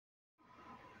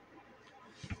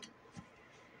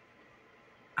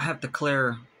I have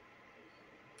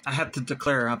to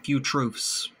declare a few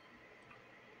truths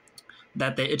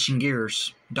that the itching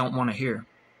ears don't want to hear.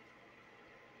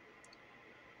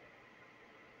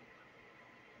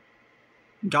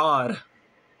 God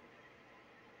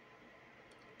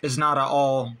is not an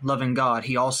all-loving God.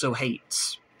 He also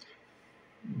hates.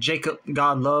 Jacob,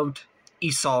 God loved.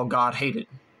 Esau, God hated.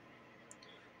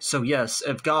 So yes,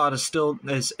 if God is still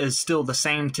the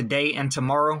same today and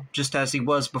tomorrow, just as he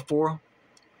was before,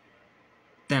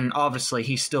 then obviously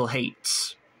he still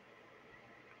hates.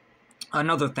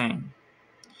 Another thing,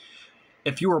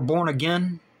 if you are born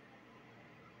again,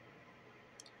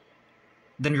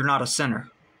 then you're not a sinner.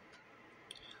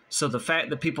 So the fact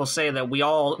that people say that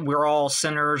we're all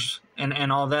sinners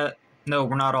and all that, no,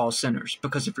 we're not all sinners.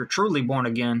 Because if you're truly born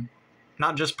again,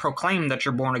 not just proclaim that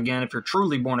you're born again, if you're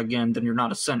truly born again, then you're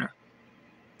not a sinner.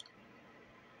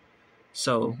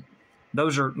 So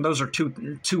those are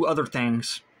two other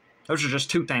things. Those are just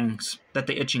two things that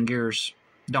the itching ears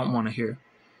don't want to hear.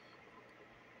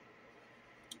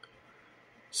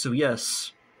 So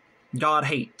yes, God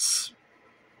hates.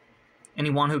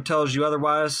 Anyone who tells you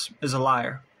otherwise is a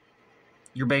liar.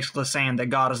 You're basically saying that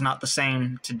God is not the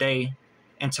same today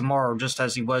and tomorrow just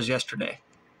as he was yesterday.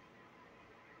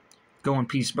 Go in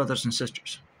peace, brothers and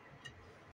sisters.